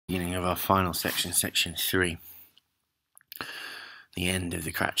beginning of our final section, section 3. The end of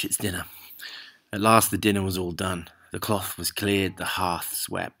the Cratchits' dinner. At last the dinner was all done. The cloth was cleared, the hearth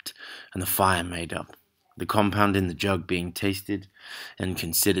swept, and the fire made up. The compound in the jug being tasted and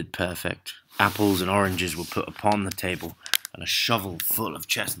considered perfect. Apples and oranges were put upon the table, and a shovel full of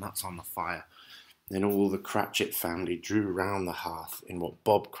chestnuts on the fire. Then all the Cratchit family drew round the hearth in what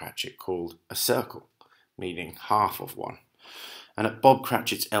Bob Cratchit called a circle, meaning half of one. And at Bob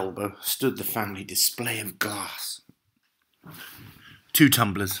Cratchit's elbow stood the family display of glass. 2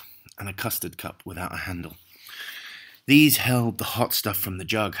 tumblers and a custard cup without a handle. These held the hot stuff from the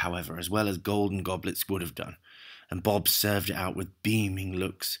jug, however, as well as golden goblets would have done, and Bob served it out with beaming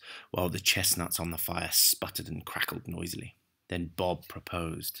looks, while the chestnuts on the fire sputtered and crackled noisily. Then Bob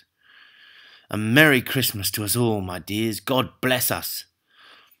proposed. "A Merry Christmas to us all, my dears. God bless us,"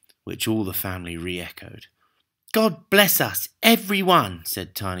 which all the family re-echoed. "God bless us, everyone,"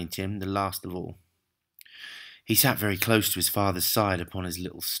 said Tiny Tim, the last of all. He sat very close to his father's side upon his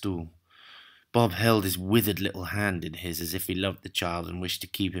little stool. Bob held his withered little hand in his as if he loved the child and wished to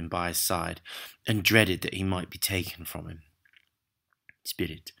keep him by his side, and dreaded that he might be taken from him.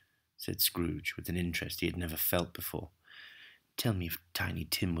 "Spirit," said Scrooge, with an interest he had never felt before, "tell me if Tiny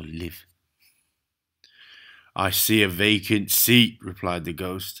Tim will live." "I see a vacant seat," replied the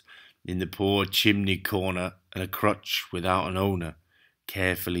ghost, "in the poor chimney corner, and a crutch without an owner,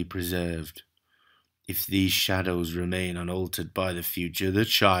 carefully preserved. If these shadows remain unaltered by the future, the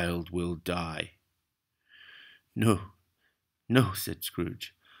child will die." "No, no," said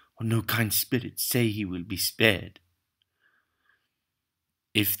Scrooge. "Oh, no kind spirit, say he will be spared."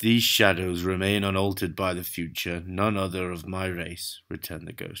 "If these shadows remain unaltered by the future, none other of my race," returned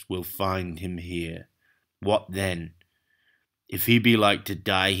the ghost, "will find him here. What then? If he be like to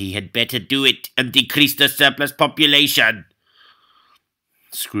die, he had better do it and decrease the surplus population."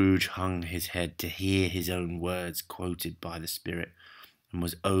 Scrooge hung his head to hear his own words quoted by the spirit, and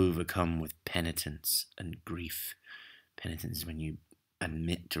was overcome with penitence and grief. Penitence is when you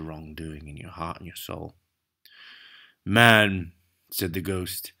admit to wrongdoing in your heart and your soul. "Man," said the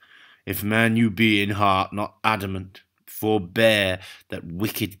ghost, "if man you be in heart, not adamant, forbear that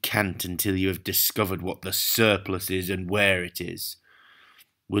wicked cant until you have discovered what the surplus is and where it is.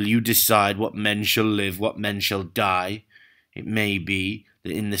 Will you decide what men shall live, what men shall die? It may be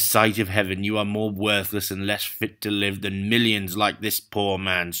that in the sight of heaven you are more worthless and less fit to live than millions like this poor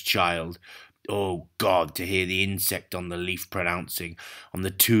man's child. Oh God, to hear the insect on the leaf pronouncing on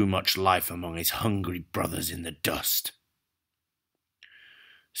the too much life among his hungry brothers in the dust."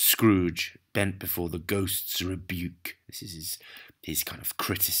 Scrooge bent before the ghost's rebuke. This is his kind of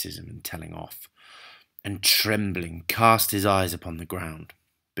criticism and telling off, and trembling cast his eyes upon the ground,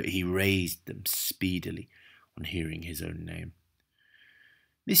 but he raised them speedily on hearing his own name.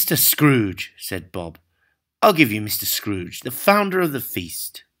 "Mr. Scrooge," said Bob. "I'll give you Mr. Scrooge, the founder of the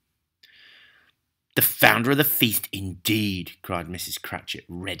feast." "The founder of the feast, indeed," cried Mrs. Cratchit,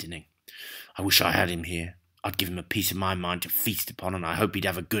 reddening. "I wish I had him here. I'd give him a piece of my mind to feast upon, and I hope he'd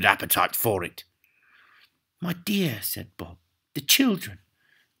have a good appetite for it." "My dear," said Bob, "the children.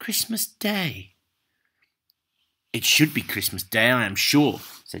 Christmas Day." "It should be Christmas Day, I am sure,"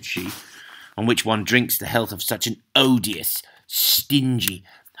 said she, "on which one drinks the health of such an odious, stingy,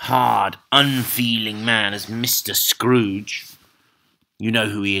 hard, unfeeling man as Mr. Scrooge. You know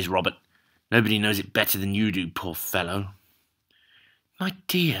who he is, Robert. Nobody knows it better than you do, poor fellow." "My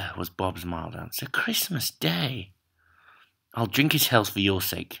dear," was Bob's mild answer, "Christmas Day." "I'll drink his health for your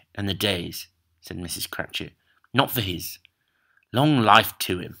sake, and the day's," said Mrs. Cratchit, "not for his. Long life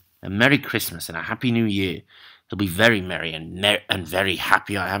to him, a Merry Christmas and a Happy New Year. He'll be very merry and very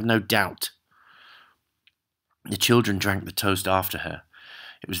happy, I have no doubt." The children drank the toast after her.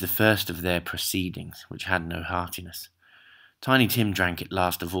 It was the first of their proceedings, which had no heartiness. Tiny Tim drank it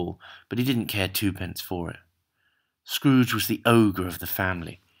last of all, but he didn't care twopence for it. Scrooge was the ogre of the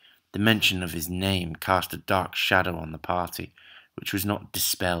family. The mention of his name cast a dark shadow on the party, which was not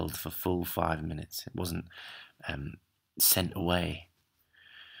dispelled for full 5 minutes. It wasn't sent away.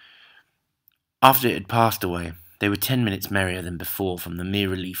 After it had passed away, they were 10 minutes merrier than before from the mere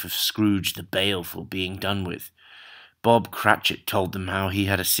relief of Scrooge the Baleful being done with. Bob Cratchit told them how he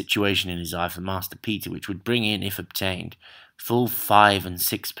had a situation in his eye for Master Peter which would bring in, if obtained, full 5 and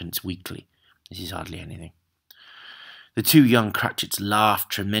 6pence weekly. This is hardly anything. The 2 young Cratchits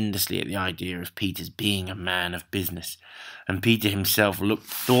laughed tremendously at the idea of Peter's being a man of business, and Peter himself looked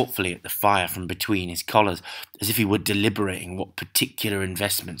thoughtfully at the fire from between his collars, as if he were deliberating what particular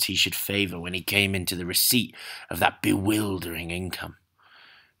investments he should favour when he came into the receipt of that bewildering income.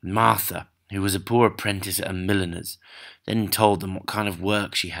 Martha, who was a poor apprentice at a milliner's, then told them what kind of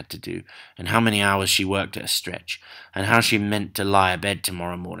work she had to do, and how many hours she worked at a stretch, and how she meant to lie abed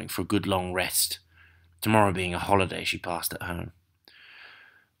tomorrow morning for a good long rest, tomorrow being a holiday she passed at home.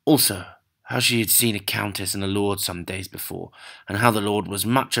 Also, how she had seen a countess and a lord some days before, and how the lord was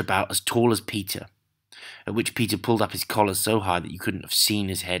much about as tall as Peter, at which Peter pulled up his collar so high that you couldn't have seen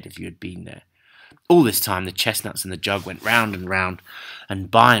his head if you had been there. All this time the chestnuts and the jug went round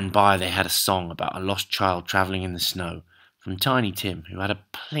and by they had a song about a lost child travelling in the snow, from Tiny Tim, who had a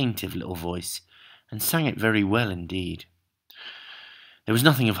plaintive little voice, and sang it very well indeed. There was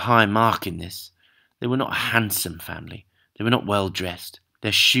nothing of high mark in this. They were not a handsome family. They were not well dressed.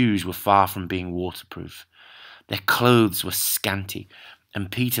 Their shoes were far from being waterproof. Their clothes were scanty,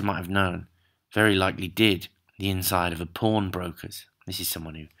 and Peter might have known, very likely did, the inside of a pawnbroker's. This is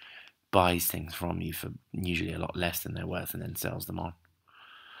someone who buys things from you for usually a lot less than they're worth and then sells them on.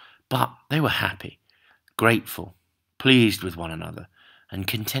 But they were happy, grateful, pleased with one another, and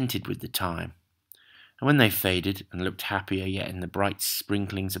contented with the time. And when they faded and looked happier yet in the bright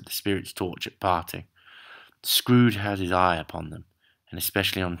sprinklings of the spirit's torch at parting, Scrooge had his eye upon them, and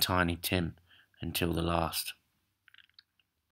especially on Tiny Tim, until the last.